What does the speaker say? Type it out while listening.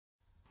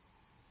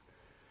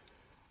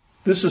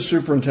This is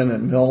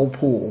Superintendent Mel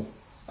Poole.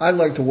 I'd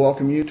like to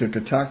welcome you to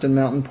Catoctin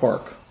Mountain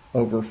Park,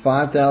 over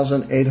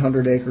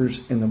 5,800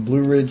 acres in the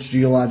Blue Ridge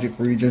geologic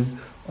region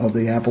of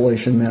the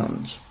Appalachian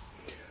Mountains.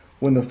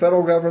 When the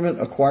federal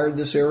government acquired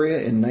this area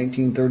in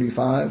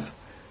 1935,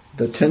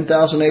 the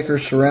 10,000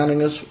 acres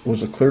surrounding us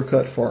was a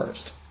clear-cut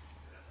forest.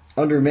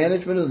 Under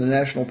management of the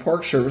National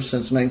Park Service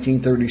since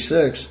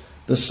 1936,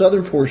 the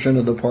southern portion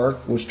of the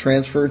park was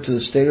transferred to the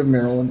state of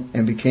Maryland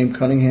and became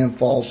Cunningham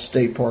Falls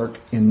State Park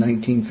in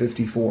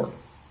 1954.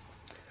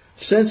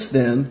 Since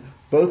then,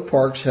 both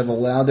parks have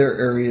allowed their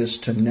areas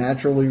to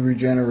naturally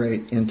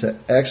regenerate into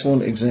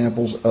excellent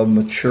examples of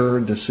mature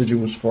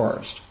deciduous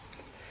forest.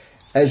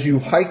 As you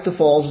hike the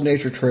Falls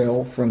Nature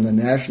Trail from the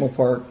National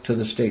Park to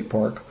the State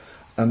Park,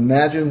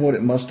 imagine what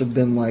it must have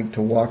been like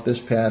to walk this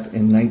path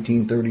in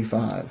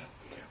 1935,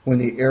 when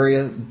the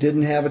area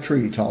didn't have a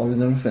tree taller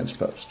than a fence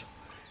post.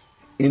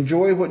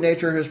 Enjoy what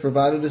nature has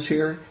provided us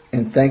here,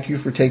 and thank you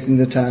for taking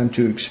the time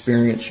to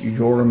experience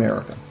your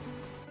America.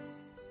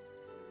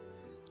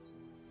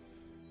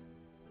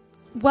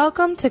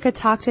 Welcome to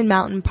Catoctin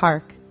Mountain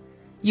Park.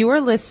 You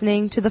are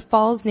listening to the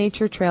Falls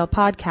Nature Trail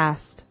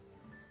podcast.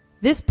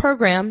 This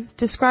program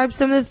describes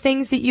some of the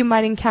things that you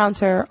might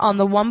encounter on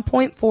the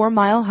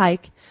 1.4-mile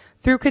hike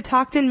through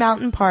Catoctin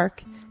Mountain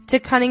Park to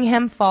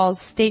Cunningham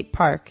Falls State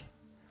Park.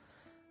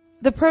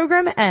 The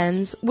program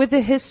ends with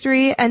a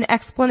history and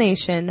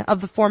explanation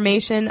of the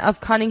formation of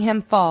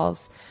Cunningham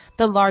Falls,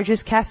 the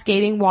largest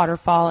cascading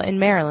waterfall in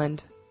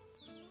Maryland.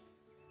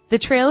 The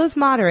trail is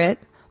moderate,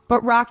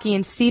 but rocky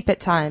and steep at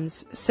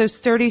times, so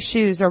sturdy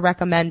shoes are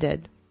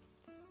recommended.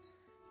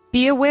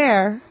 Be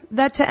aware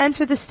that to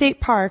enter the state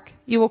park,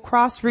 you will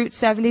cross Route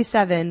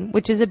 77,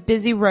 which is a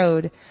busy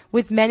road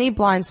with many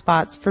blind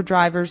spots for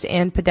drivers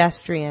and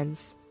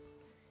pedestrians.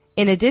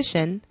 In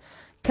addition,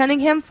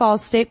 Cunningham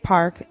Falls State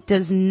Park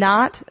does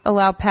not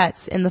allow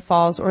pets in the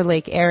falls or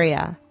lake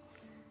area.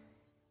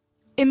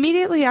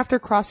 Immediately after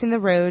crossing the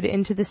road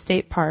into the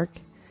state park,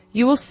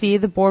 you will see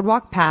the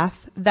boardwalk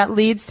path that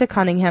leads to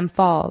Cunningham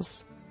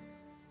Falls.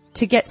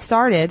 To get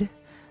started,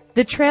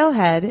 the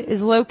trailhead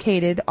is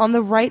located on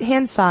the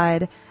right-hand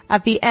side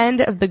at the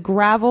end of the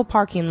gravel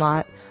parking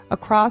lot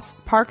across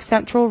Park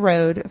Central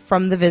Road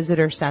from the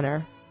Visitor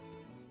Center.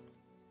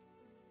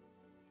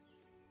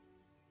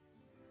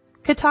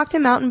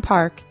 Catoctin Mountain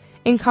Park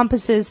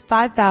encompasses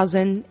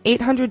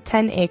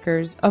 5,810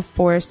 acres of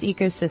forest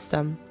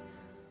ecosystem.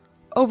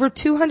 Over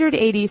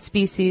 280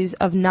 species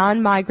of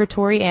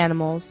non-migratory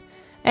animals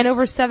and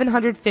over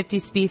 750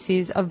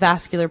 species of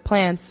vascular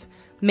plants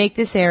make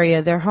this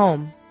area their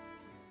home.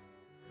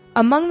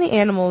 Among the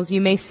animals you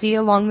may see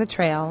along the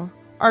trail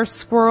are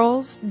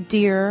squirrels,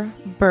 deer,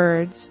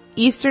 birds,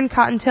 eastern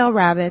cottontail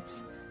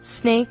rabbits,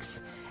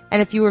 snakes,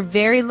 and if you were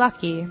very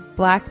lucky,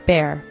 black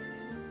bear.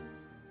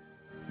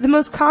 The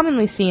most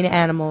commonly seen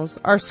animals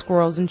are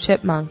squirrels and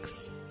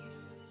chipmunks.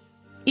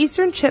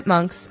 Eastern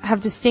chipmunks have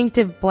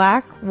distinctive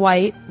black,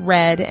 white,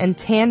 red, and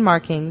tan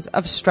markings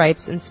of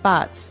stripes and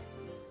spots.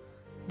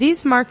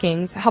 These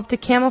markings help to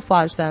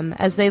camouflage them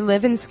as they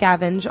live and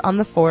scavenge on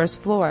the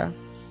forest floor.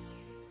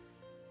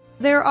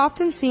 They are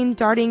often seen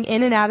darting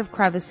in and out of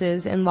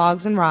crevices in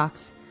logs and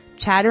rocks,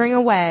 chattering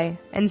away,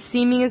 and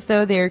seeming as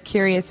though they are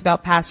curious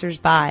about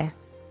passers-by.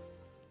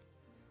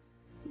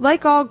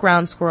 Like all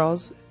ground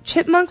squirrels,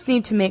 chipmunks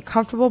need to make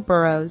comfortable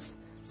burrows,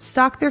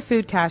 stock their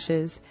food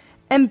caches,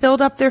 and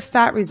build up their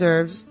fat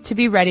reserves to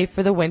be ready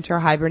for the winter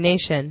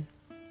hibernation.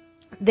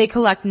 They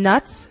collect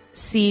nuts,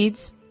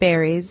 seeds,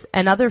 berries,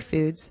 and other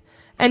foods,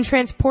 and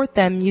transport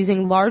them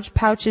using large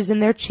pouches in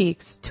their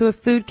cheeks to a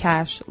food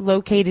cache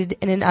located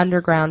in an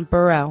underground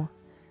burrow.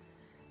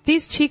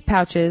 These cheek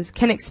pouches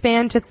can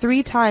expand to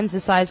 3 times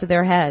the size of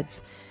their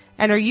heads,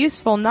 and are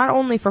useful not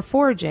only for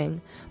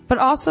foraging, but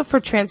also for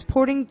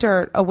transporting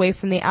dirt away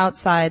from the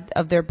outside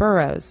of their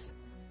burrows.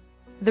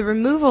 The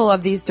removal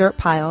of these dirt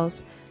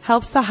piles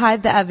helps to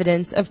hide the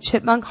evidence of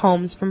chipmunk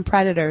homes from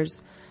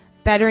predators,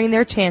 bettering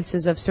their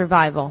chances of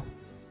survival.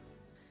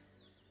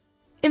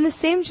 In the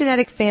same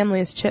genetic family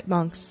as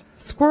chipmunks,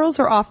 squirrels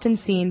are often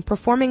seen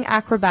performing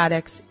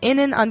acrobatics in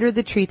and under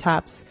the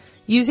treetops,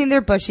 using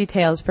their bushy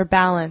tails for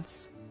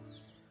balance.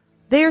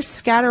 They are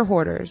scatter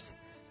hoarders,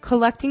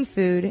 collecting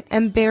food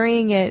and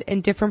burying it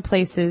in different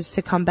places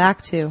to come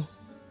back to.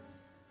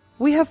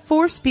 We have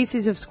 4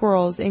 species of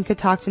squirrels in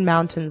Catoctin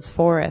Mountains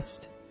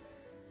forest.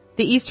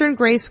 The eastern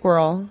gray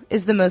squirrel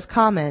is the most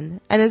common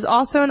and is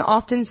also an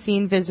often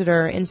seen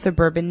visitor in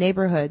suburban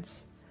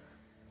neighborhoods.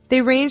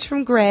 They range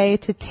from gray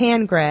to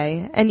tan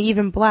gray and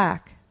even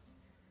black.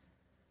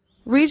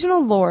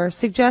 Regional lore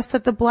suggests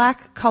that the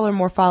black color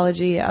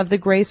morphology of the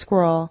gray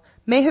squirrel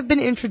may have been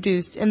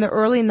introduced in the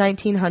early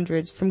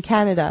 1900s from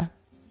Canada.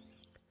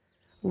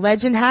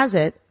 Legend has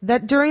it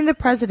that during the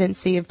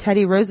presidency of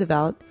Teddy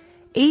Roosevelt,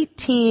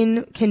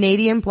 18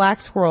 Canadian black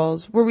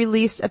squirrels were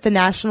released at the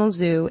National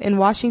Zoo in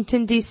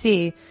Washington,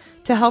 D.C.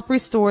 to help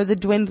restore the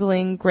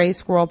dwindling gray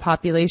squirrel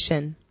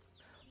population.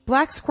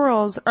 Black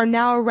squirrels are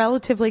now a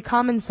relatively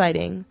common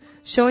sighting,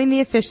 showing the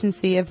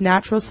efficiency of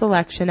natural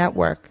selection at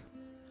work.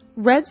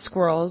 Red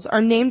squirrels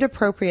are named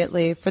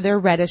appropriately for their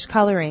reddish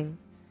coloring.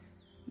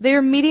 They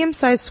are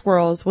medium-sized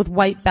squirrels with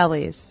white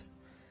bellies.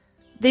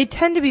 They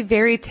tend to be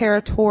very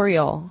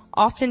territorial,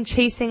 often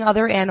chasing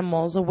other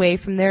animals away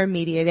from their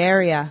immediate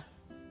area.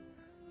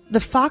 The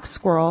fox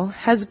squirrel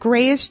has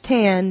grayish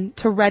tan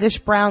to reddish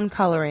brown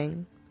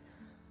coloring.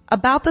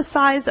 About the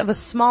size of a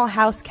small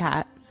house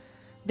cat,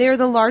 they are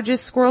the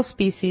largest squirrel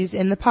species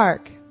in the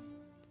park.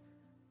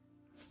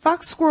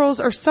 Fox squirrels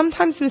are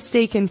sometimes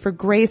mistaken for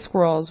gray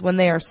squirrels when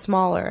they are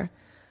smaller,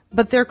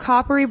 but their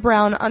coppery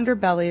brown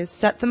underbellies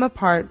set them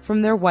apart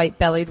from their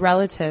white-bellied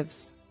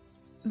relatives.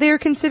 They are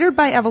considered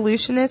by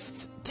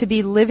evolutionists to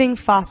be living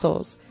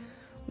fossils,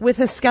 with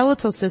a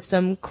skeletal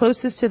system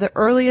closest to the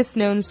earliest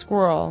known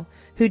squirrel,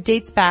 who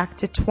dates back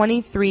to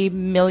 23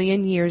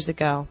 million years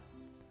ago.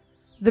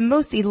 The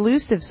most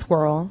elusive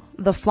squirrel,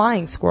 the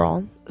flying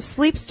squirrel,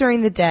 sleeps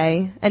during the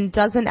day and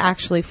doesn't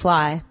actually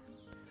fly.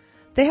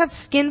 They have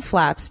skin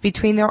flaps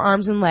between their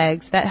arms and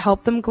legs that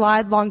help them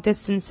glide long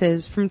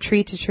distances from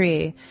tree to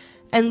tree,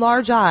 and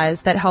large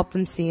eyes that help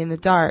them see in the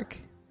dark.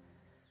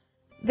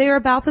 They are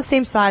about the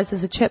same size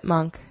as a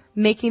chipmunk,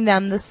 making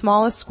them the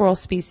smallest squirrel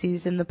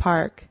species in the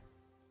park.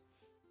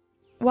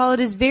 While it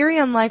is very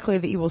unlikely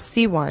that you will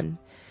see one,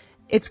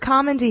 it's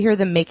common to hear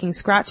them making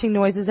scratching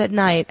noises at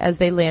night as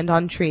they land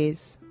on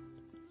trees.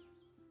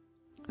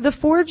 The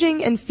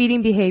foraging and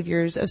feeding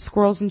behaviors of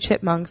squirrels and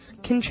chipmunks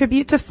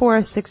contribute to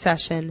forest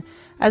succession,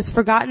 as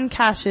forgotten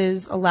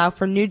caches allow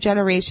for new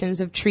generations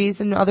of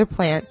trees and other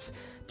plants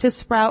to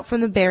sprout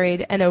from the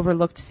buried and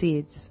overlooked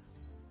seeds.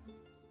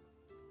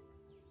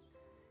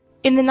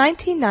 In the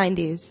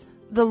 1990s,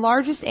 the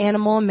largest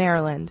animal in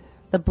Maryland,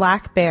 the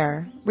black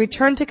bear,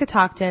 returned to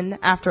Catoctin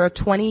after a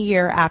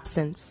 20-year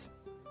absence.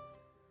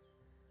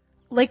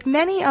 Like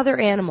many other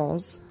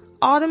animals,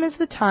 autumn is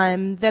the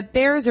time that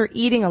bears are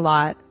eating a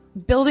lot,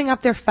 building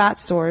up their fat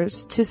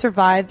stores to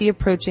survive the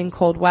approaching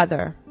cold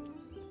weather.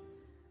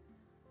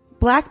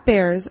 Black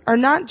bears are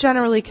not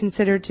generally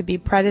considered to be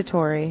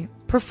predatory,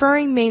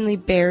 preferring mainly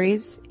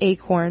berries,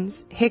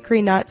 acorns,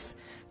 hickory nuts,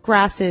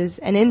 grasses,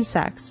 and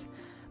insects,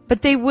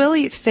 but they will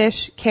eat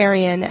fish,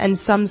 carrion, and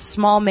some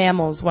small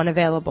mammals when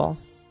available.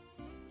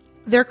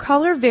 Their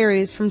color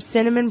varies from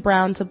cinnamon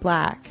brown to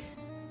black.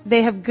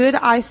 They have good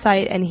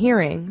eyesight and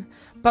hearing,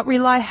 but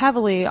rely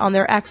heavily on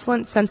their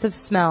excellent sense of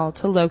smell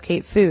to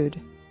locate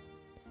food.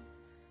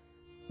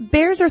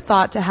 Bears are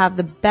thought to have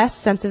the best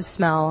sense of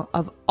smell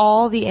of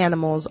all the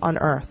animals on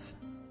Earth.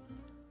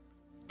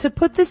 To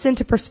put this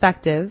into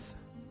perspective,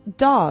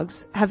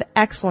 dogs have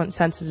excellent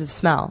senses of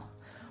smell,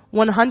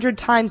 100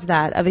 times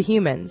that of a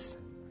human's.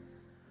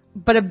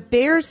 But a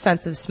bear's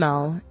sense of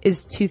smell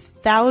is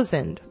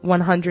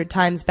 2,100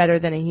 times better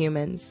than a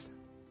human's.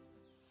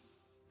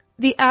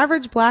 The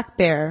average black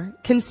bear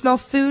can smell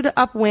food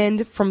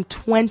upwind from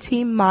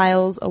 20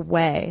 miles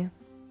away.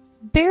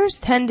 Bears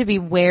tend to be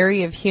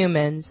wary of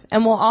humans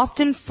and will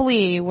often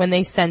flee when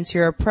they sense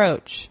your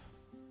approach.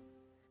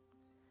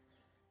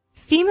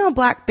 Female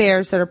black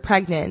bears that are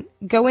pregnant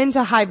go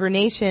into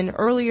hibernation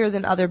earlier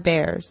than other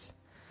bears.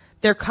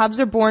 Their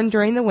cubs are born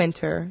during the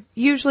winter,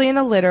 usually in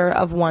a litter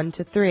of 1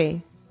 to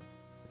 3.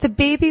 The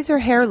babies are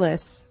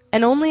hairless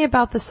and only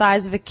about the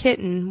size of a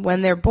kitten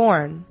when they're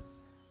born.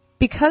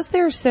 Because they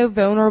are so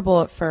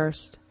vulnerable at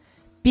first,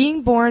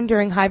 being born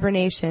during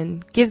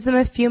hibernation gives them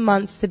a few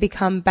months to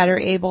become better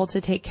able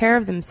to take care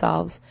of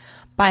themselves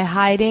by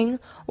hiding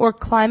or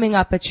climbing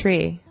up a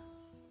tree.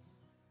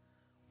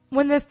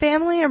 When the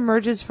family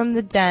emerges from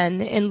the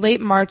den in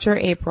late March or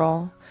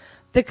April,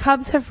 the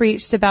cubs have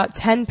reached about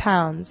 10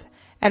 pounds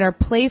and are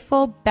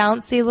playful,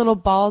 bouncy little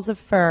balls of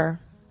fur.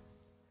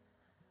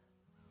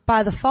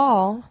 By the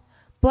fall,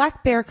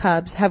 black bear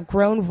cubs have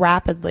grown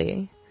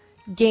rapidly,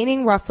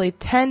 gaining roughly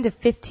 10 to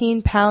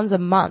 15 pounds a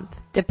month,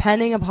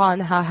 depending upon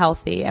how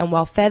healthy and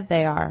well-fed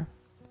they are.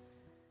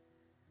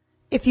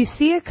 If you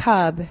see a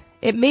cub,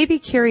 it may be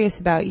curious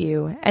about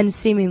you and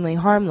seemingly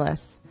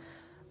harmless,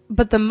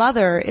 but the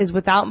mother is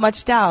without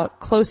much doubt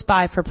close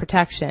by for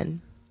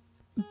protection.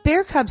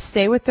 Bear cubs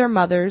stay with their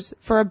mothers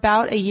for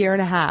about a year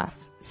and a half,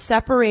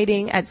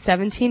 separating at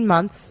 17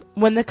 months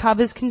when the cub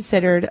is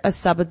considered a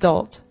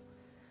subadult.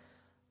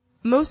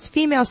 Most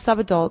female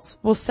subadults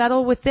will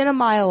settle within a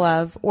mile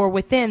of or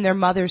within their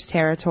mother's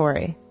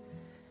territory.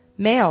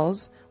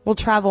 Males will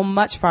travel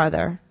much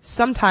farther,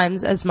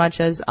 sometimes as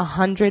much as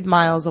 100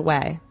 miles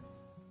away.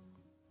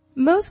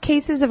 Most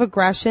cases of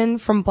aggression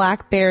from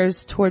black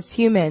bears towards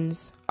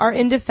humans are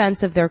in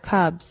defense of their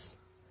cubs.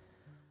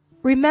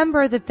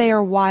 Remember that they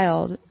are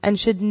wild and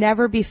should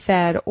never be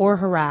fed or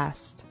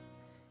harassed.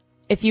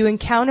 If you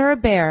encounter a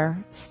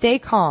bear, stay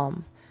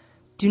calm.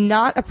 Do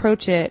not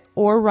approach it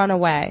or run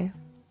away.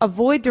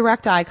 Avoid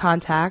direct eye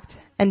contact,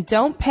 and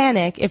don't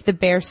panic if the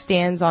bear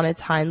stands on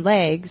its hind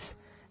legs.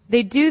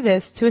 They do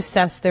this to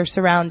assess their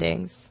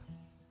surroundings.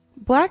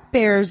 Black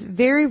bears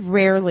very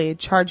rarely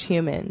charge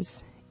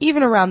humans,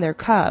 even around their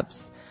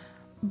cubs,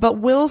 but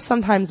will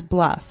sometimes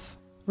bluff.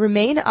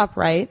 Remain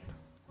upright,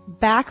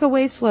 back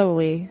away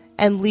slowly,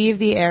 and leave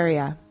the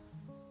area.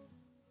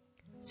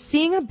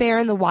 Seeing a bear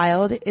in the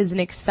wild is an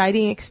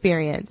exciting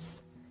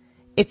experience.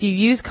 If you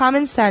use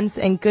common sense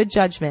and good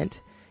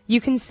judgment, you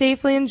can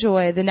safely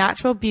enjoy the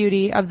natural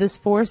beauty of this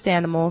forest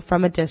animal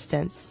from a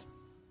distance.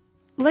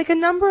 Like a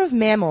number of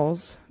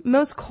mammals,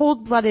 most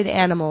cold-blooded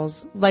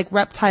animals, like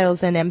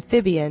reptiles and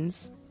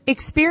amphibians,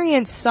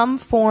 experience some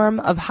form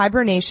of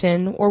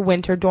hibernation or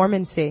winter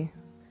dormancy.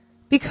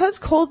 Because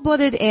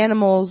cold-blooded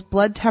animals'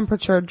 blood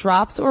temperature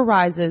drops or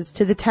rises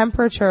to the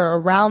temperature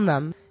around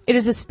them, it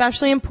is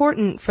especially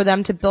important for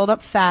them to build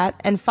up fat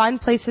and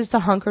find places to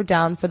hunker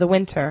down for the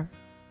winter.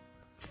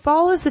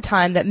 Fall is the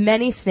time that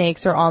many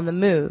snakes are on the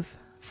move,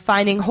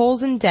 finding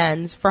holes and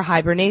dens for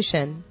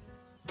hibernation.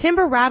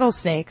 Timber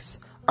rattlesnakes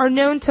are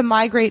known to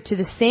migrate to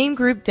the same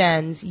group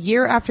dens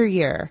year after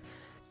year,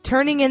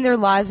 turning in their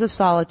lives of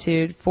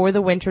solitude for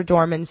the winter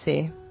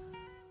dormancy.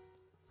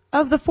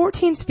 Of the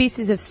 14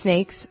 species of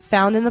snakes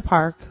found in the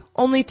park,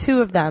 only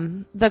 2 of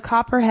them, the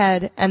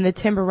copperhead and the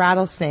timber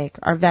rattlesnake,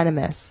 are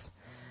venomous.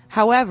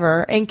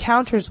 However,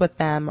 encounters with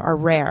them are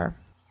rare.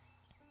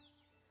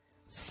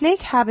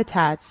 Snake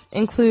habitats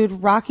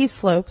include rocky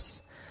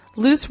slopes,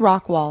 loose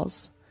rock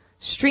walls,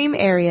 stream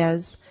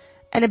areas,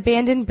 and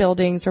abandoned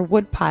buildings or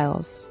wood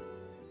piles.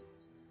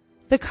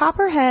 The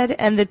copperhead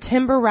and the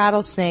timber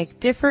rattlesnake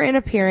differ in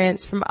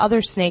appearance from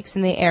other snakes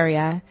in the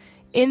area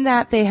in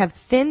that they have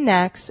thin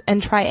necks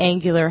and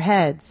triangular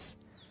heads.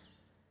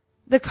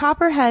 The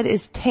copperhead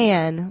is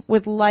tan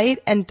with light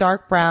and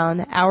dark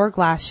brown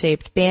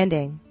hourglass-shaped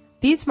banding.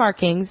 These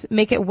markings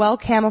make it well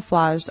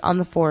camouflaged on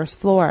the forest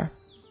floor.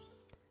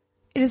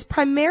 It is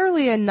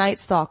primarily a night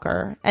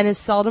stalker and is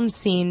seldom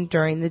seen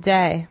during the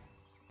day.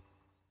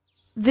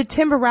 The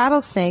timber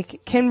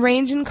rattlesnake can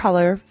range in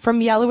color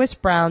from yellowish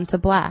brown to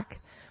black,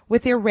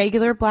 with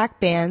irregular black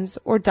bands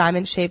or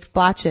diamond-shaped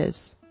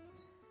blotches.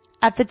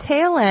 At the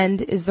tail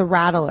end is the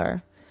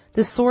rattler,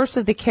 the source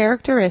of the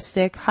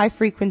characteristic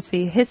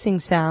high-frequency hissing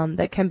sound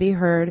that can be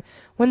heard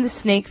when the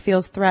snake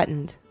feels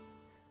threatened.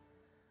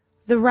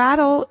 The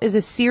rattle is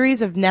a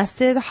series of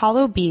nested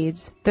hollow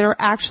beads that are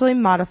actually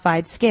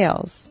modified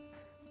scales.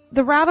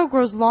 The rattle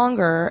grows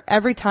longer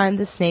every time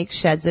the snake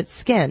sheds its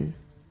skin.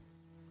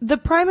 The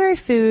primary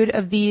food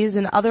of these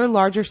and other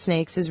larger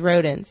snakes is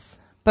rodents,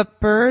 but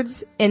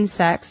birds,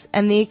 insects,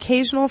 and the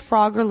occasional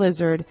frog or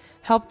lizard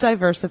help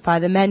diversify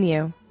the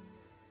menu.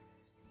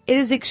 It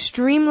is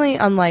extremely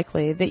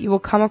unlikely that you will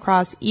come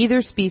across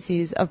either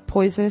species of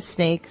poisonous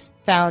snakes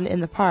found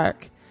in the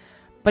park,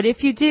 but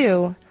if you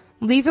do,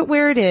 leave it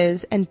where it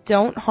is and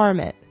don't harm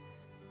it.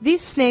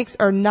 These snakes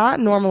are not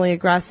normally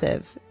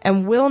aggressive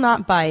and will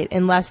not bite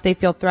unless they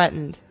feel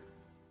threatened.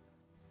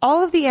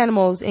 All of the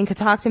animals in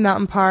Catoctin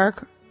Mountain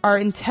Park are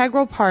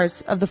integral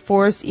parts of the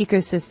forest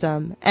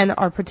ecosystem and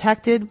are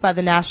protected by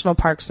the National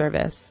Park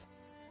Service.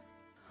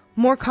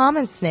 More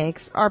common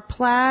snakes are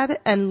plaid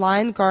and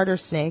lined garter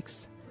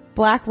snakes,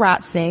 black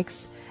rat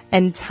snakes,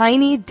 and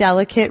tiny,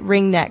 delicate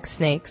ringneck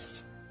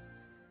snakes.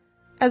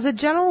 As a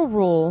general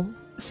rule,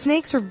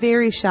 snakes are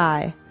very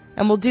shy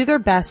and will do their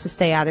best to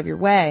stay out of your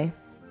way.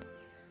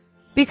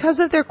 Because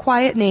of their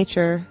quiet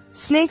nature,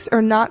 snakes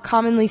are not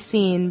commonly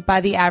seen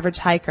by the average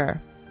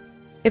hiker.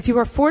 If you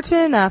are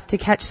fortunate enough to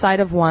catch sight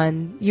of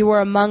one, you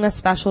are among a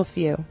special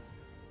few.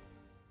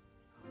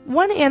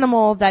 One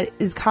animal that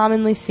is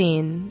commonly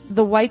seen,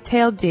 the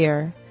white-tailed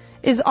deer,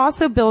 is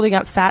also building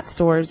up fat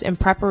stores in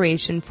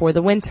preparation for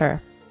the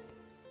winter.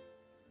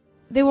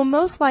 They will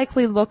most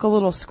likely look a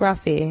little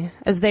scruffy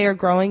as they are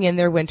growing in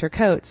their winter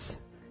coats,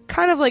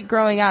 kind of like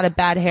growing out a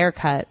bad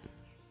haircut.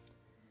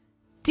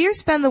 Deer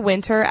spend the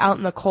winter out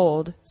in the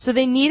cold, so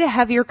they need a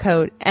heavier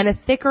coat and a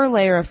thicker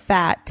layer of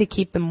fat to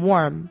keep them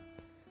warm.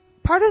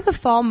 Part of the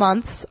fall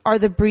months are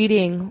the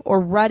breeding or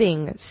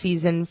rutting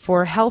season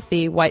for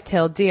healthy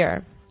white-tailed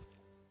deer.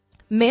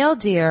 Male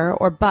deer,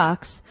 or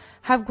bucks,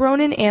 have grown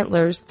in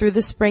antlers through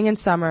the spring and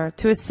summer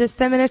to assist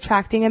them in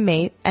attracting a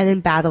mate and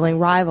in battling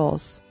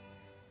rivals.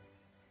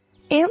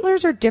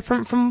 Antlers are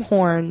different from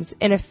horns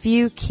in a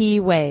few key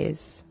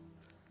ways.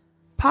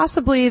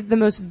 Possibly the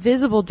most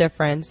visible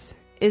difference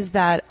is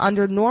that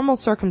under normal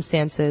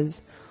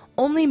circumstances,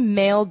 only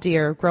male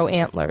deer grow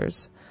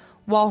antlers,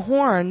 while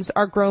horns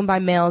are grown by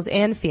males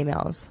and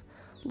females,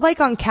 like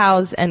on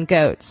cows and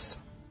goats.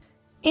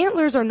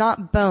 Antlers are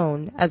not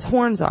bone, as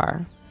horns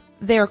are.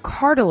 They are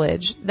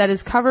cartilage that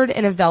is covered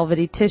in a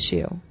velvety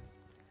tissue.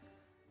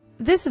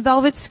 This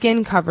velvet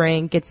skin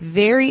covering gets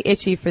very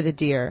itchy for the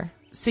deer,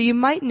 so you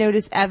might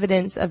notice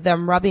evidence of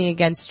them rubbing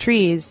against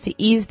trees to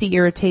ease the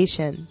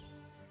irritation.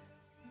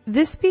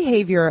 This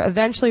behavior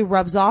eventually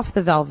rubs off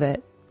the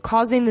velvet,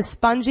 causing the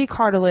spongy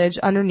cartilage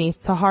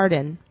underneath to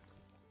harden.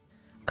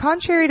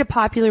 Contrary to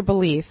popular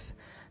belief,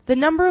 the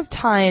number of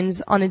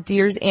tines on a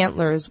deer's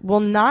antlers will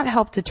not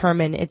help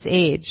determine its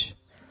age.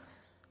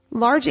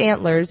 Large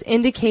antlers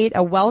indicate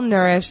a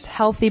well-nourished,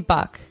 healthy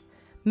buck,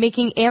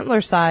 making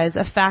antler size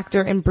a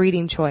factor in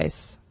breeding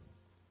choice.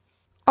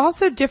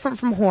 Also different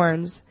from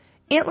horns,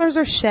 antlers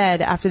are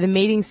shed after the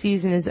mating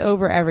season is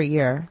over every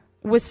year,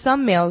 with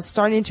some males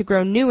starting to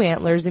grow new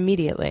antlers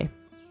immediately.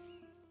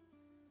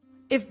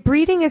 If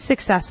breeding is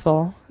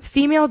successful,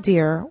 female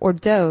deer, or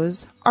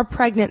does, are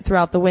pregnant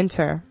throughout the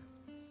winter.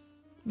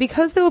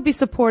 Because they will be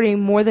supporting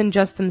more than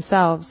just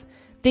themselves,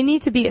 they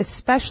need to be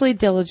especially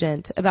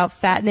diligent about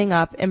fattening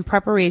up in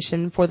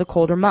preparation for the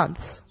colder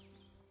months.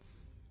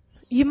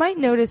 You might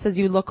notice as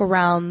you look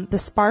around the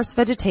sparse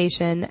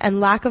vegetation and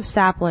lack of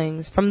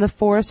saplings from the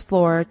forest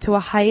floor to a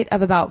height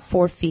of about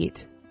 4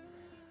 feet.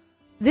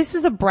 This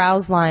is a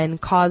browse line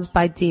caused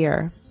by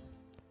deer.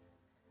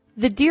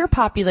 The deer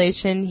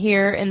population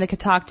here in the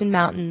Catoctin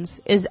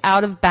Mountains is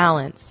out of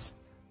balance.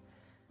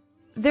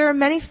 There are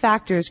many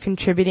factors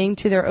contributing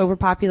to their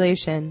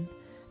overpopulation,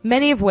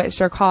 many of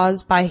which are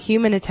caused by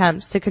human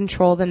attempts to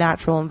control the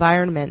natural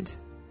environment.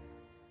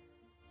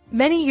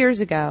 Many years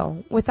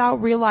ago,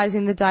 without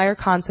realizing the dire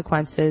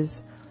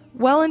consequences,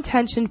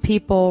 well-intentioned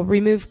people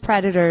removed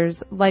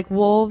predators like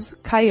wolves,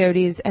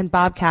 coyotes, and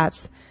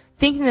bobcats,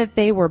 thinking that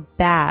they were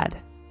bad.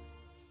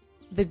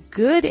 The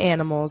good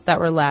animals that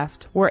were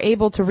left were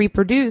able to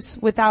reproduce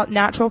without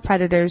natural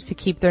predators to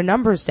keep their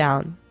numbers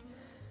down.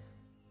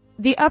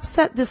 The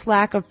upset this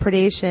lack of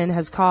predation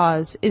has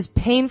caused is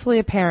painfully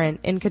apparent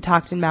in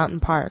Catoctin Mountain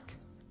Park.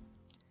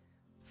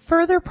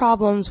 Further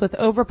problems with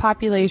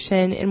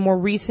overpopulation in more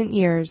recent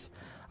years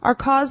are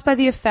caused by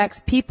the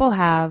effects people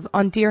have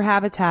on deer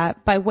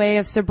habitat by way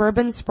of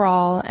suburban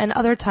sprawl and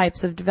other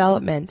types of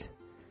development.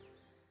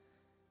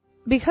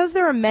 Because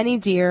there are many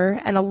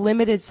deer and a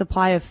limited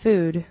supply of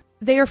food,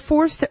 they are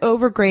forced to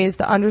overgraze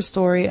the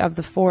understory of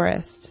the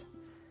forest.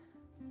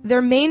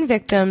 Their main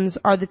victims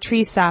are the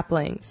tree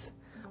saplings,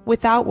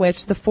 without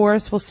which the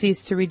forest will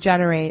cease to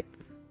regenerate.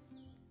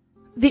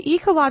 The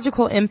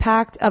ecological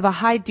impact of a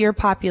high deer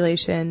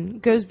population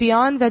goes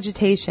beyond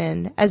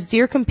vegetation as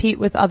deer compete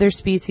with other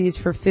species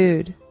for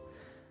food.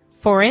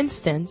 For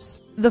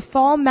instance, the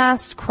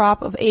fall-mast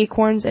crop of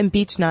acorns and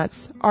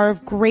beechnuts are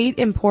of great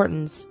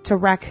importance to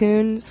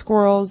raccoon,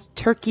 squirrels,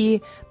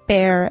 turkey,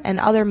 bear, and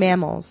other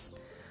mammals.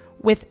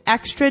 With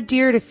extra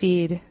deer to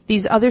feed,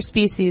 these other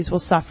species will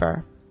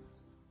suffer.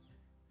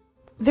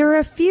 There are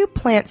a few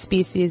plant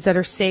species that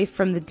are safe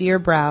from the deer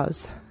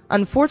browse.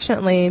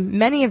 Unfortunately,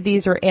 many of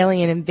these are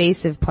alien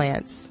invasive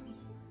plants.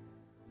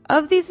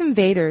 Of these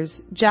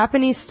invaders,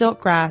 Japanese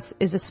stiltgrass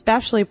is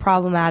especially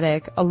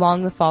problematic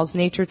along the Falls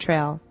Nature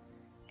Trail.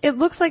 It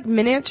looks like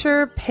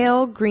miniature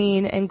pale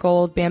green and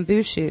gold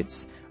bamboo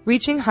shoots,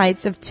 reaching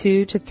heights of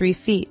 2 to 3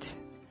 feet.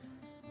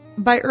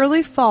 By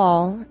early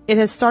fall, it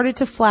has started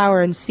to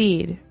flower and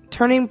seed,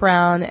 turning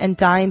brown and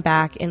dying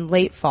back in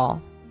late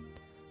fall.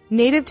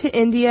 Native to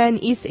India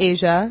and East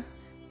Asia,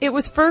 it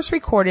was first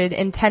recorded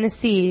in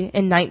Tennessee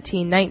in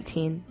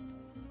 1919.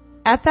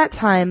 At that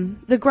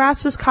time, the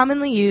grass was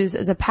commonly used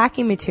as a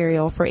packing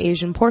material for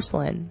Asian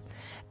porcelain,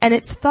 and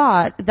it's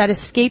thought that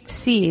escaped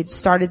seeds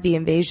started the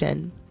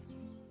invasion.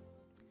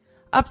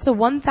 Up to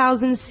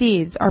 1,000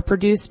 seeds are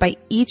produced by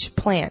each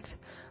plant,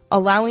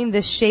 allowing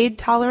this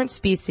shade-tolerant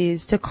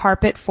species to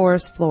carpet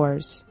forest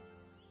floors.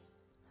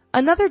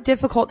 Another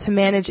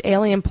difficult-to-manage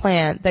alien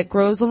plant that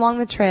grows along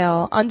the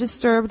trail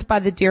undisturbed by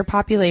the deer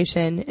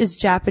population is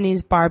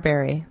Japanese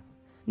barberry.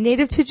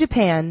 Native to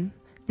Japan,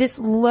 this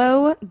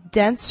low,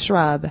 dense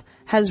shrub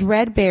has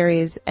red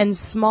berries and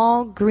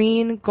small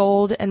green,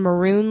 gold, and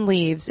maroon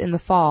leaves in the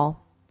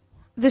fall.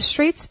 The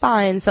straight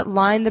spines that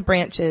line the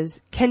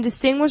branches can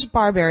distinguish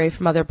barberry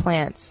from other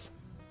plants.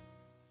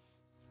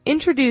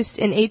 Introduced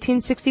in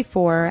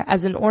 1864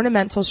 as an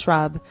ornamental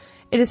shrub,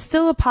 it is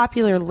still a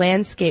popular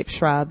landscape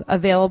shrub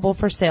available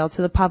for sale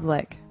to the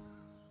public.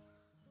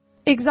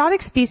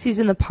 Exotic species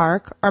in the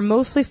park are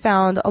mostly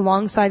found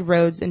alongside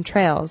roads and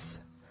trails.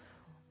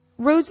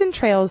 Roads and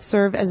trails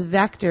serve as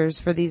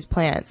vectors for these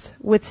plants,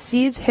 with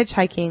seeds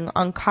hitchhiking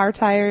on car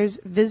tires,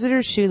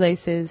 visitors'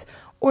 shoelaces,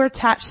 or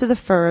attached to the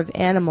fur of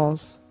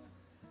animals.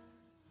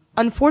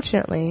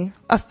 Unfortunately,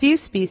 a few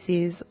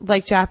species,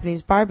 like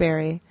Japanese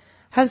barberry,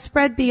 have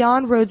spread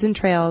beyond roads and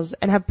trails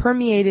and have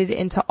permeated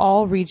into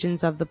all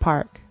regions of the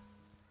park.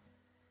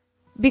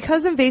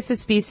 Because invasive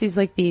species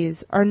like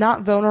these are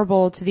not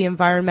vulnerable to the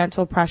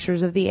environmental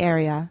pressures of the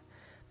area,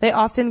 they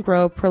often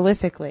grow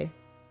prolifically.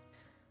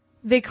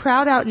 They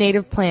crowd out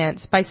native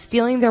plants by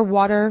stealing their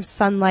water,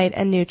 sunlight,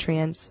 and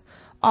nutrients,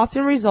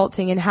 often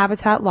resulting in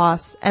habitat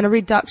loss and a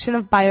reduction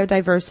of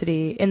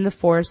biodiversity in the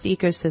forest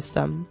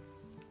ecosystem.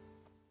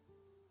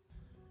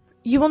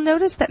 You will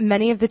notice that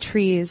many of the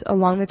trees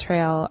along the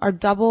trail are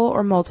double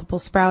or multiple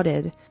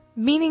sprouted,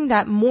 meaning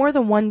that more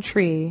than one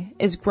tree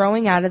is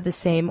growing out of the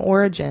same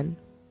origin.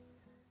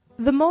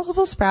 The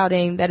multiple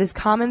sprouting that is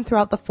common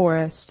throughout the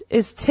forest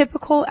is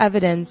typical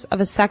evidence of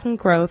a second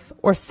growth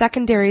or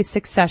secondary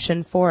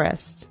succession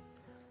forest.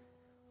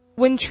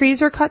 When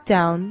trees are cut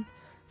down,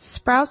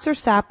 sprouts or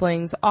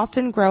saplings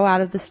often grow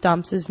out of the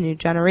stumps as new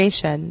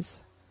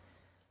generations.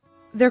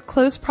 Their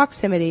close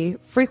proximity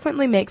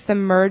frequently makes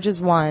them merge as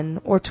one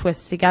or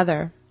twist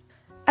together.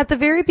 At the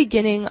very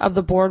beginning of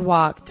the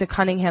boardwalk to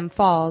Cunningham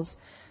Falls,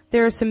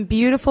 there are some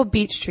beautiful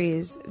beech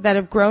trees that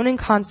have grown in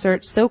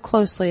concert so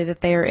closely that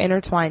they are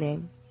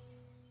intertwining.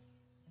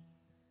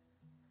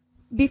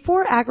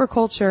 Before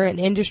agriculture and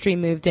industry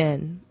moved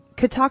in,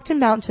 Catoctin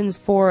Mountains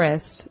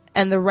forest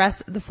and the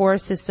rest of the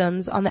forest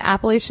systems on the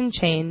Appalachian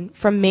chain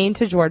from Maine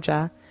to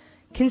Georgia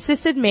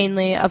consisted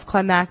mainly of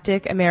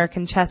climactic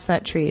American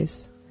chestnut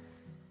trees.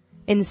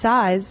 In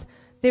size,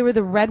 they were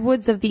the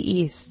redwoods of the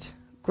East,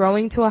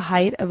 growing to a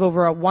height of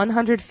over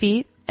 100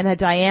 feet and a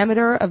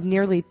diameter of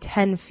nearly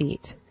 10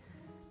 feet.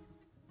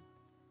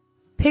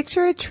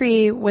 Picture a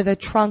tree with a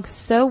trunk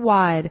so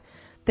wide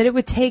that it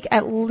would take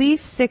at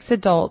least 6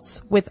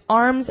 adults with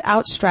arms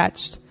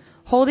outstretched,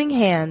 holding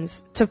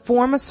hands, to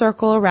form a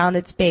circle around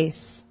its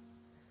base.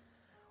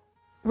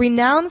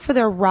 Renowned for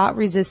their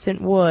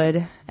rot-resistant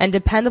wood and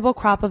dependable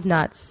crop of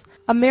nuts,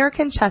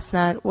 American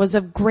chestnut was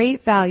of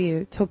great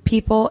value to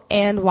people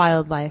and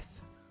wildlife.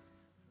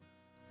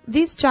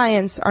 These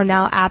giants are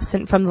now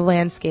absent from the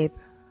landscape,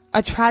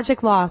 a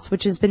tragic loss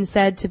which has been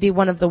said to be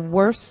one of the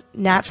worst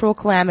natural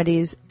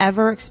calamities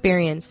ever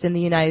experienced in the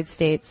United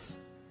States.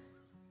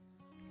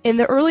 In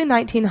the early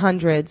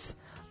 1900s,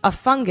 a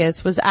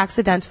fungus was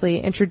accidentally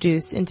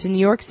introduced into New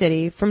York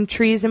City from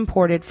trees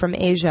imported from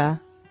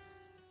Asia.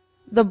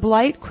 The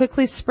blight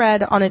quickly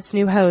spread on its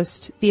new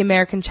host, the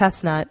American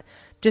chestnut,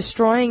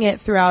 destroying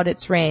it throughout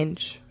its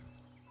range.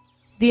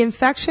 The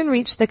infection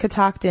reached the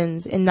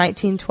Catoctins in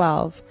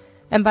 1912,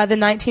 and by the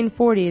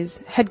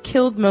 1940s had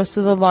killed most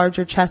of the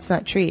larger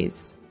chestnut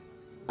trees.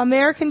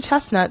 American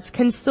chestnuts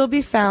can still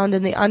be found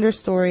in the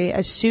understory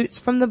as shoots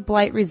from the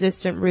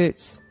blight-resistant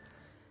roots.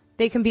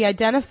 They can be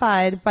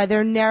identified by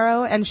their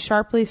narrow and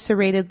sharply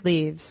serrated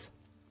leaves.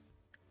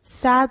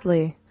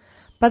 Sadly,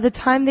 by the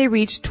time they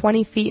reach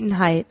 20 feet in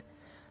height,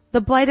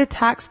 the blight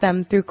attacks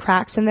them through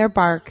cracks in their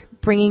bark,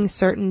 bringing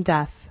certain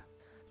death.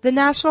 The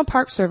National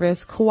Park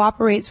Service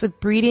cooperates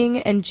with breeding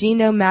and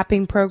genome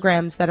mapping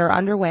programs that are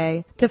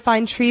underway to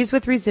find trees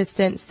with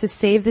resistance to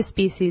save the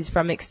species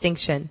from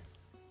extinction.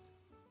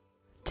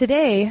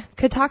 Today,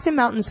 Catoctin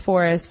Mountains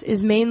Forest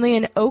is mainly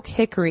an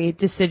oak-hickory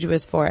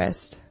deciduous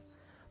forest.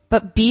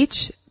 But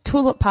beech,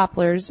 tulip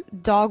poplars,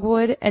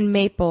 dogwood, and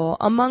maple,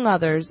 among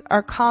others,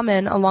 are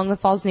common along the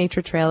Falls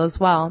Nature Trail as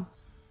well.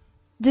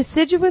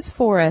 Deciduous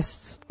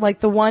forests, like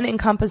the one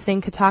encompassing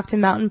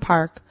Catoctin Mountain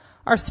Park,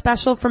 are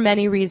special for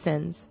many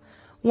reasons,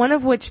 one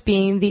of which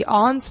being the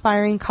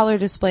awe-inspiring color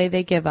display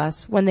they give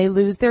us when they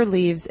lose their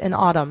leaves in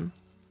autumn.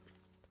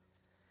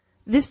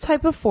 This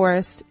type of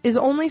forest is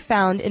only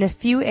found in a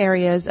few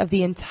areas of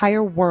the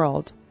entire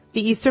world,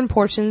 the eastern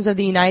portions of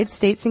the United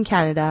States and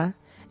Canada,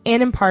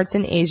 and in parts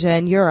in Asia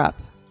and Europe.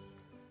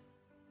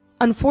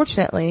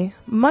 Unfortunately,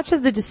 much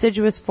of the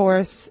deciduous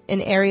forests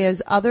in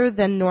areas other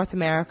than North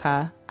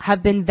America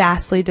have been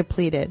vastly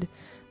depleted,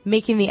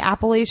 making the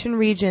Appalachian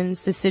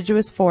region's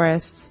deciduous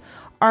forests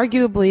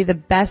arguably the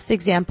best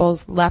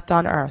examples left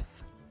on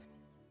Earth.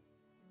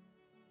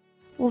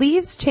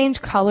 Leaves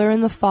change color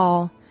in the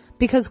fall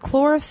because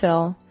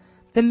chlorophyll,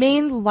 the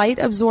main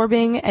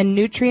light-absorbing and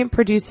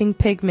nutrient-producing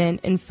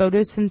pigment in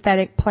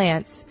photosynthetic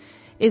plants,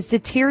 is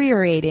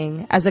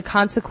deteriorating as a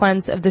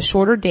consequence of the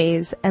shorter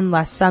days and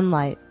less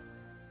sunlight.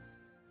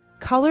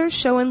 Colors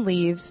show in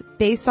leaves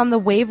based on the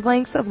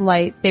wavelengths of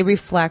light they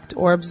reflect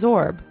or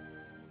absorb.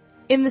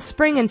 In the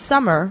spring and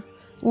summer,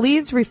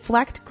 leaves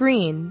reflect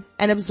green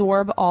and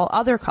absorb all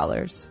other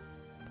colors.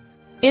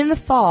 In the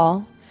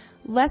fall,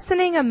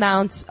 lessening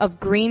amounts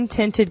of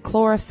green-tinted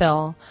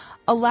chlorophyll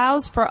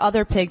allows for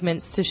other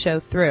pigments to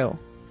show through.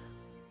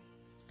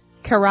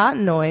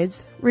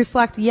 Carotenoids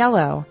reflect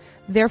yellow,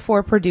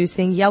 therefore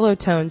producing yellow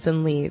tones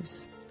in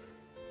leaves.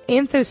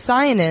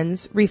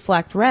 Anthocyanins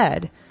reflect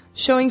red,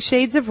 showing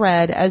shades of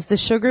red as the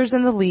sugars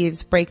in the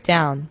leaves break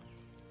down.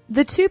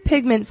 The two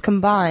pigments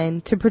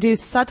combine to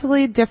produce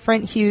subtly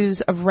different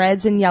hues of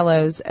reds and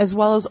yellows, as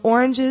well as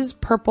oranges,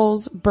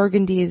 purples,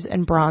 burgundies,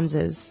 and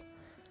bronzes.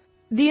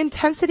 The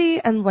intensity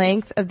and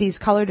length of these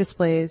color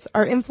displays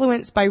are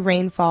influenced by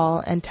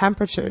rainfall and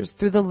temperatures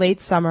through the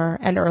late summer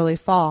and early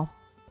fall.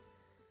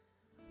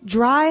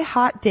 Dry,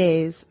 hot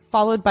days,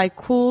 followed by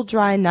cool,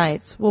 dry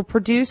nights, will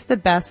produce the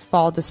best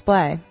fall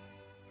display.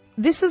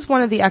 This is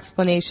one of the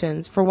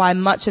explanations for why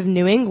much of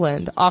New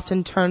England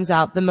often turns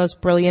out the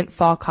most brilliant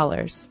fall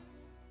colors.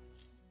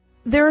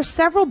 There are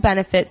several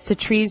benefits to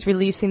trees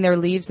releasing their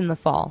leaves in the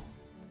fall.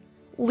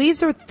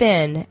 Leaves are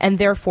thin and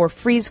therefore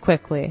freeze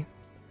quickly.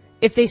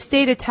 If they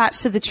stayed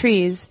attached to the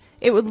trees,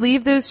 it would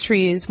leave those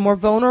trees more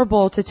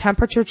vulnerable to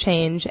temperature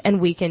change and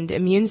weakened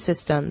immune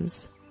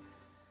systems.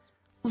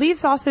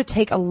 Leaves also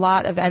take a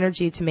lot of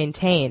energy to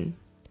maintain.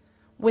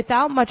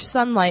 Without much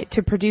sunlight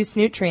to produce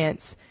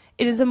nutrients,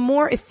 it is a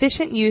more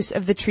efficient use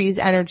of the tree's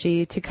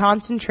energy to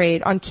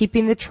concentrate on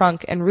keeping the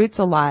trunk and roots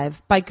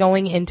alive by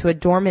going into a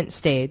dormant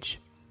stage.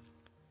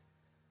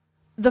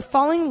 The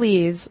falling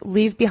leaves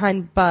leave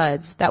behind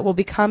buds that will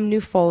become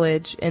new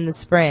foliage in the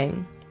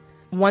spring,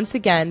 once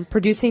again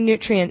producing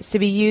nutrients to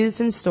be used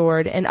and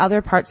stored in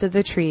other parts of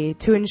the tree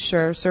to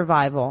ensure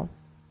survival.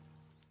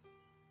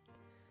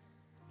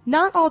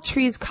 Not all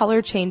trees'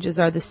 color changes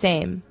are the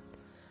same.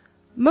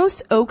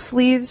 Most oak's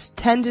leaves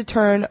tend to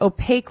turn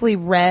opaquely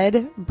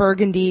red,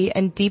 burgundy,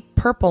 and deep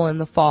purple in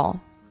the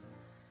fall.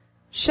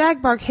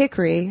 Shagbark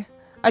hickory,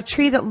 a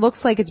tree that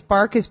looks like its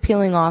bark is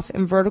peeling off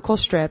in vertical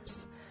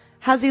strips,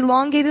 has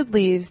elongated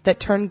leaves that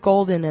turn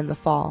golden in the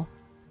fall.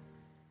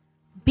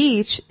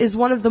 Beech is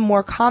one of the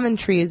more common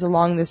trees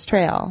along this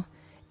trail.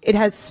 It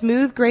has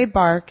smooth gray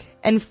bark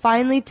and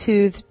finely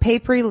toothed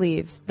papery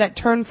leaves that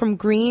turn from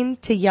green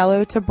to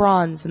yellow to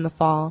bronze in the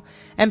fall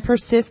and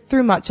persist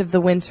through much of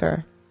the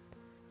winter.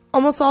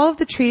 Almost all of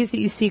the trees that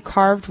you see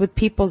carved with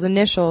people's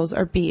initials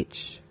are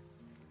beech.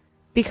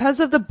 Because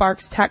of the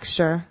bark's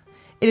texture,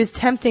 it is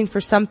tempting for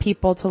some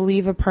people to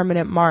leave a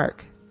permanent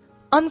mark.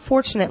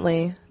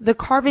 Unfortunately, the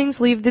carvings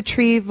leave the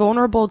tree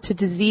vulnerable to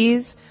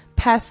disease,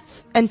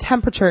 pests, and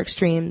temperature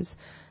extremes,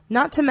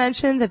 not to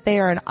mention that they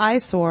are an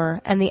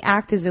eyesore and the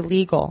act is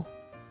illegal.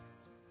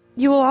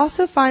 You will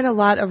also find a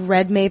lot of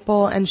red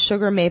maple and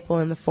sugar maple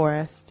in the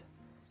forest.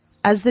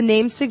 As the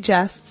name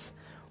suggests,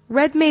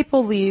 red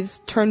maple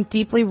leaves turn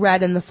deeply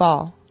red in the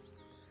fall.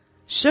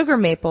 Sugar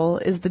maple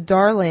is the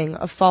darling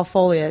of fall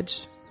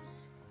foliage.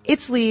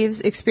 Its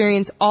leaves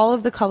experience all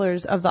of the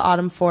colors of the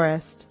autumn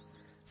forest: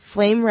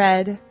 flame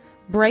red,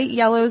 bright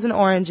yellows and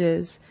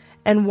oranges,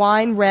 and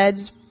wine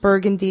reds,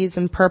 burgundies,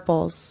 and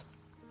purples.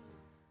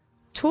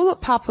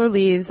 Tulip poplar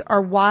leaves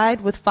are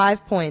wide with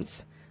 5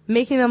 points,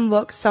 making them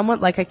look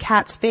somewhat like a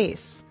cat's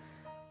face.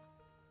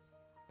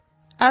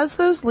 As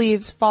those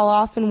leaves fall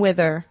off and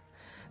wither,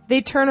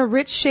 they turn a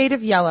rich shade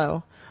of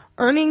yellow,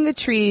 earning the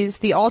trees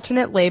the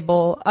alternate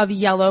label of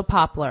yellow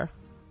poplar.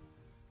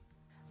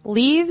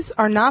 Leaves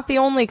are not the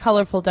only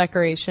colorful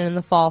decoration in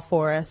the fall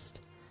forest.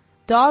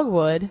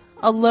 Dogwood,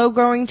 a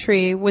low-growing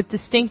tree with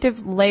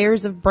distinctive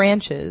layers of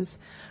branches,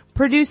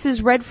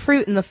 produces red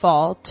fruit in the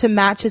fall to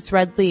match its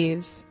red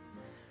leaves.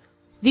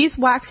 These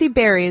waxy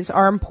berries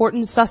are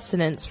important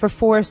sustenance for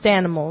forest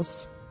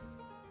animals.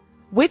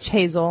 Witch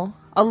hazel,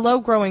 a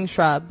low-growing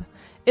shrub,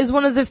 is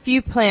one of the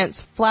few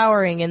plants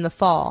flowering in the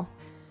fall.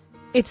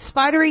 Its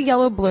spidery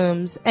yellow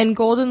blooms and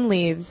golden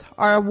leaves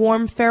are a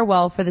warm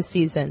farewell for the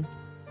season.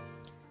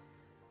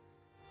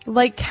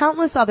 Like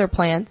countless other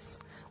plants,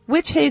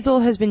 witch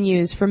hazel has been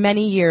used for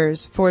many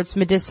years for its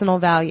medicinal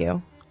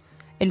value.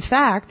 In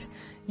fact,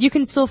 you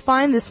can still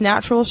find this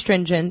natural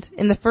astringent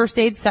in the first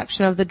aid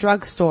section of the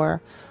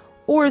drugstore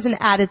or as an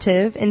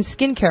additive in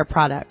skincare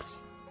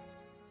products.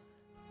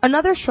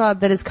 Another shrub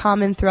that is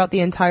common throughout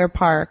the entire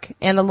park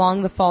and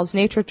along the Falls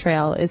Nature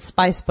Trail is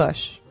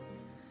spicebush.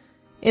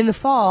 In the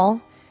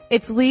fall,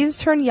 its leaves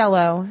turn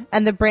yellow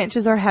and the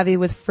branches are heavy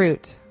with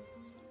fruit.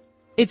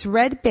 Its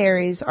red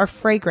berries are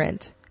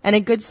fragrant and a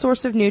good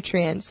source of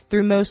nutrients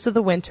through most of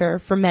the winter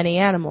for many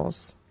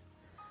animals.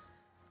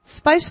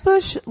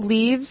 Spicebush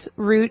leaves,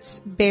 roots,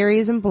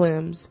 berries, and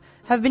blooms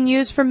have been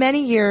used for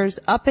many years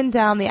up and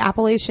down the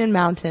Appalachian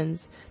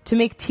Mountains to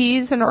make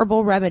teas and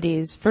herbal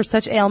remedies for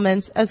such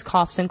ailments as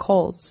coughs and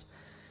colds.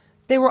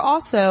 They were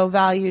also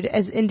valued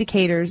as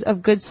indicators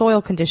of good soil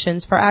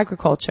conditions for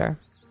agriculture.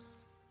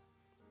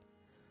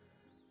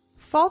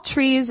 Fall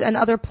trees and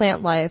other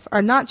plant life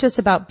are not just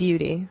about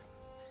beauty.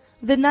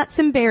 The nuts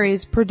and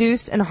berries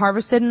produced and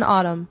harvested in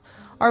autumn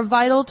are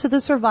vital to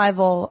the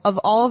survival of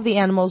all of the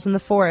animals in the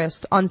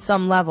forest on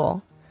some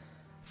level.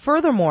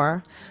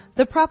 Furthermore,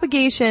 the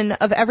propagation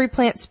of every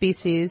plant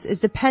species is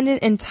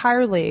dependent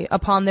entirely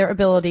upon their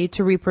ability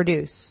to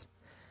reproduce.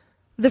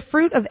 The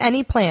fruit of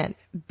any plant,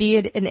 be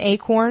it an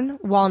acorn,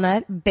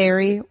 walnut,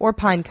 berry, or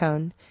pine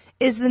cone,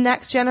 is the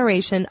next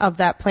generation of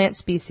that plant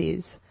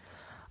species,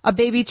 a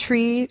baby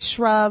tree,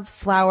 shrub,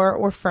 flower,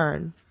 or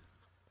fern.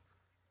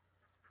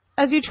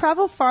 As you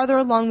travel farther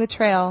along the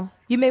trail,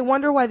 you may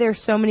wonder why there are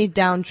so many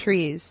downed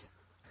trees.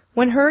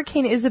 When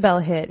Hurricane Isabel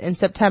hit in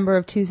September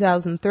of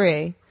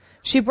 2003,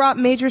 she brought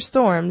major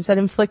storms that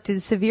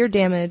inflicted severe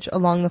damage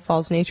along the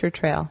Falls Nature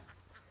Trail.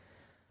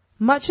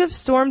 Much of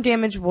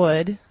storm-damaged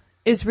wood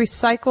is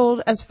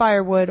recycled as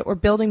firewood or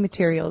building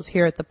materials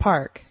here at the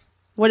park.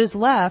 What is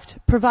left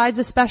provides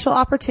a special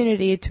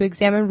opportunity to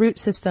examine root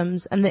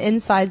systems and the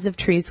insides of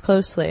trees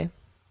closely.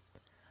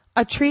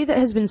 A tree that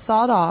has been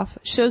sawed off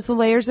shows the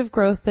layers of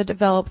growth that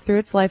develop through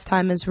its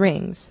lifetime as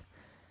rings.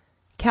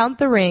 Count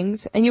the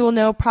rings, and you will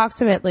know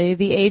approximately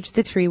the age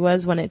the tree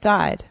was when it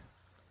died.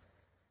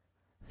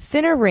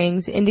 Thinner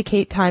rings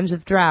indicate times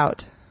of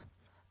drought.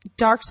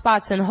 Dark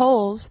spots and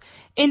holes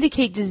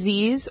indicate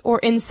disease or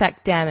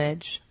insect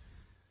damage.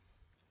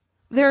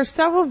 There are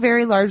several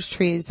very large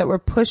trees that were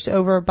pushed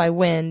over by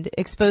wind,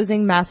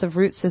 exposing massive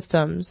root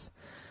systems.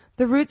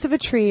 The roots of a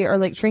tree are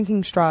like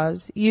drinking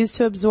straws, used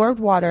to absorb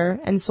water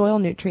and soil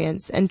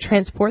nutrients and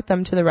transport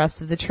them to the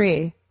rest of the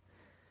tree.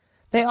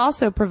 They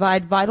also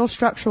provide vital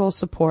structural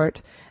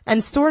support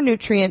and store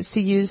nutrients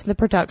to use in the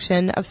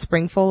production of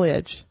spring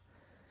foliage.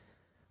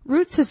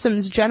 Root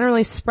systems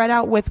generally spread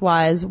out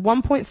widthwise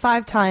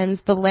 1.5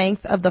 times the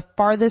length of the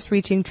farthest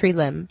reaching tree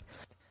limb,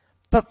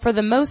 but for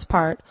the most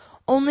part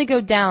only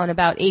go down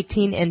about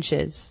 18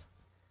 inches.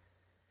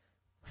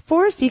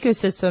 Forest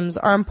ecosystems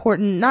are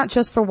important not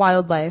just for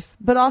wildlife,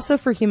 but also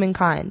for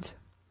humankind.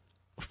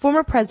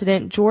 Former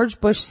President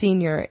George Bush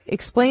Sr.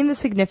 explained the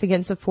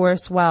significance of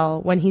forests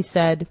well when he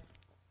said,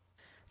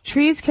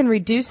 "Trees can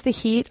reduce the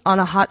heat on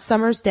a hot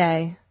summer's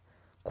day,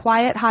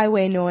 quiet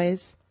highway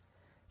noise,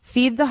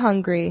 feed the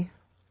hungry,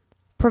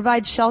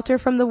 provide shelter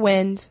from the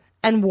wind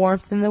and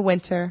warmth in the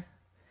winter.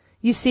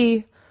 You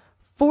see,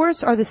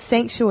 forests are the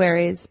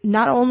sanctuaries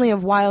not only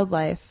of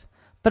wildlife,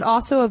 but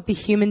also of the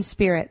human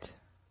spirit.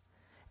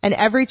 And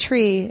every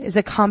tree is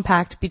a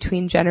compact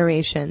between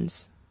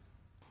generations.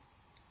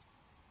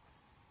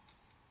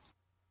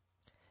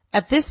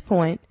 At this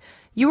point,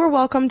 you are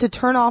welcome to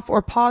turn off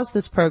or pause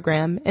this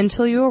program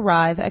until you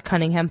arrive at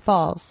Cunningham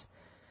Falls.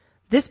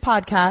 This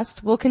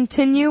podcast will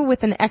continue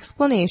with an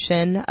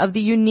explanation of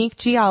the unique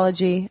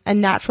geology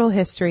and natural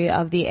history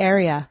of the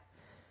area.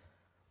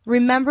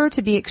 Remember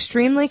to be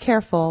extremely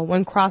careful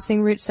when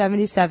crossing Route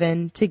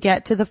 77 to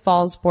get to the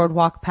Falls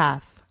Boardwalk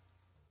path.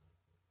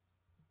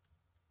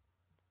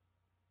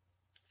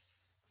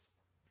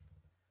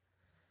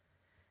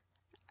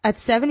 At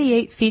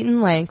 78 feet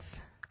in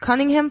length,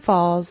 Cunningham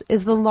Falls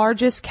is the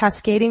largest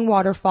cascading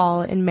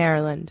waterfall in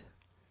Maryland.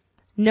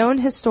 Known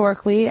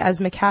historically as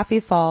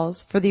McAfee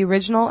Falls for the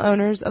original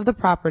owners of the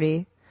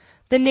property,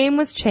 the name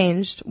was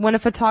changed when a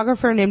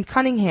photographer named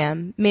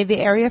Cunningham made the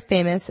area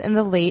famous in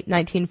the late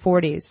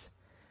 1940s.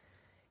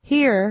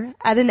 Here,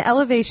 at an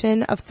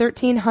elevation of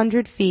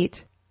 1,300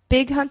 feet,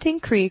 Big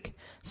Hunting Creek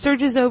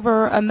surges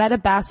over a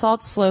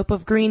metabasalt slope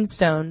of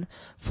greenstone,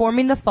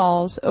 forming the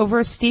falls over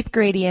a steep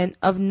gradient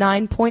of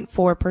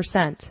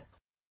 9.4%.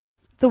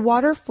 The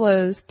water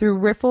flows through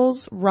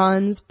riffles,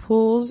 runs,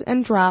 pools,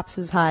 and drops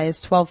as high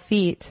as 12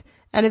 feet,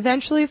 and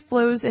eventually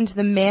flows into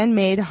the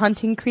man-made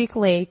Hunting Creek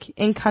Lake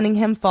in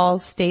Cunningham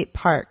Falls State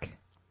Park.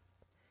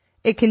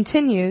 It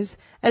continues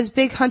as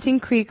Big Hunting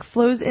Creek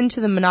flows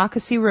into the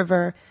Monocacy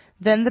River,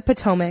 then the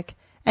Potomac,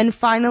 and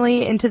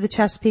finally into the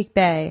Chesapeake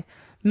Bay,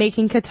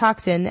 making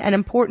Catoctin an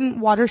important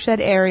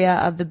watershed area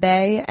of the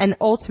bay and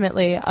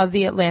ultimately of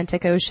the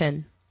Atlantic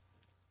Ocean.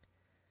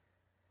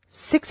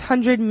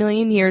 600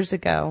 million years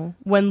ago,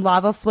 when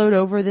lava flowed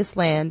over this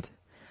land,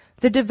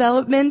 the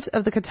development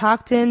of the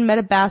Catoctin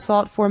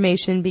metabasalt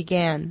formation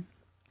began.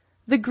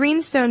 The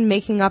greenstone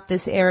making up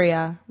this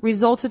area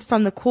resulted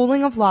from the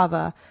cooling of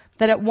lava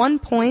that at one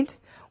point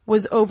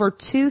was over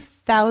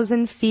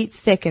 2,000 feet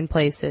thick in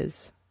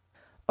places.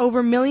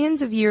 Over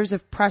millions of years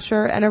of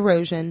pressure and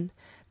erosion,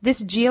 this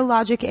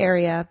geologic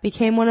area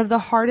became one of the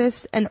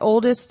hardest and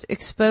oldest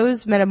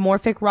exposed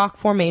metamorphic rock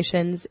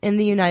formations in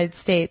the United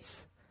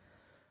States.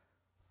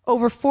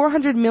 Over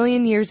 400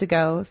 million years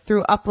ago,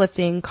 through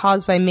uplifting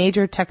caused by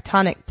major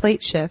tectonic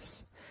plate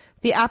shifts,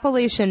 the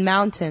Appalachian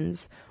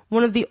Mountains,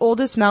 one of the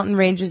oldest mountain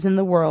ranges in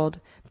the world,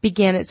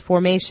 began its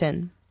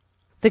formation.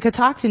 The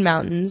Catoctin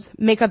Mountains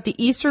make up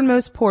the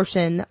easternmost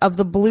portion of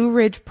the Blue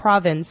Ridge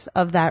province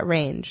of that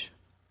range.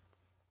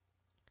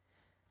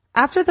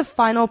 After the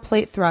final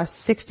plate thrust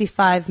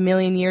 65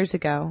 million years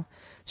ago,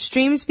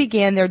 streams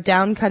began their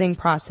downcutting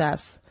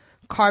process,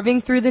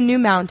 carving through the new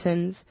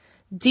mountains,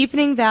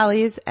 deepening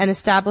valleys, and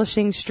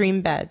establishing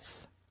stream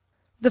beds.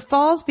 The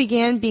falls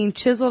began being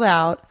chiseled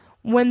out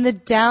when the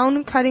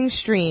down-cutting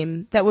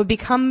stream that would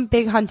become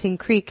Big Hunting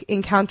Creek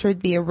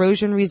encountered the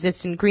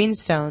erosion-resistant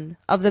greenstone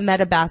of the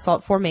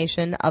metabasalt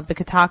formation of the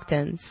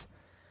Catoctins.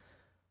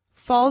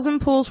 Falls and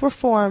pools were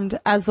formed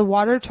as the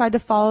water tried to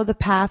follow the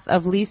path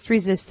of least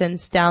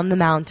resistance down the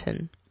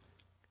mountain.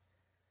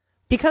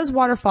 Because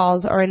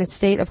waterfalls are in a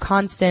state of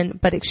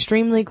constant but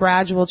extremely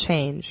gradual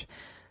change,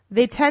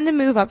 they tend to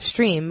move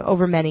upstream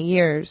over many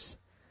years.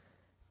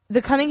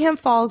 The Cunningham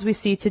Falls we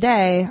see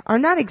today are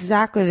not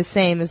exactly the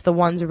same as the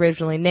ones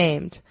originally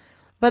named,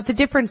 but the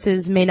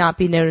differences may not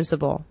be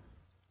noticeable.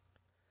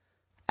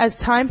 As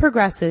time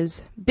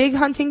progresses, Big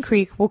Hunting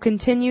Creek will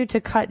continue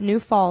to cut new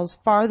falls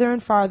farther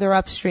and farther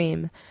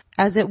upstream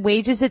as it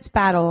wages its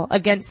battle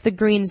against the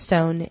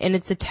greenstone in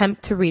its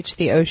attempt to reach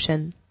the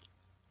ocean.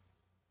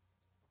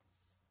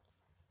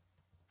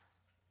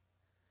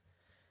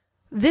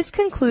 This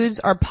concludes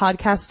our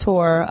podcast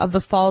tour of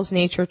the Falls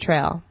Nature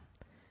Trail.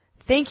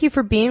 Thank you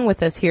for being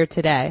with us here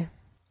today.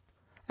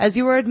 As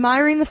you are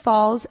admiring the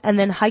falls and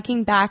then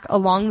hiking back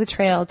along the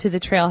trail to the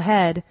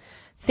trailhead,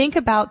 think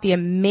about the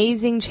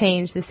amazing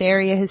change this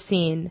area has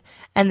seen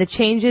and the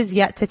changes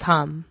yet to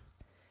come.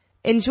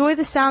 Enjoy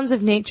the sounds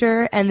of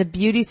nature and the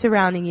beauty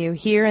surrounding you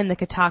here in the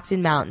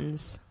Catoctin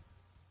Mountains.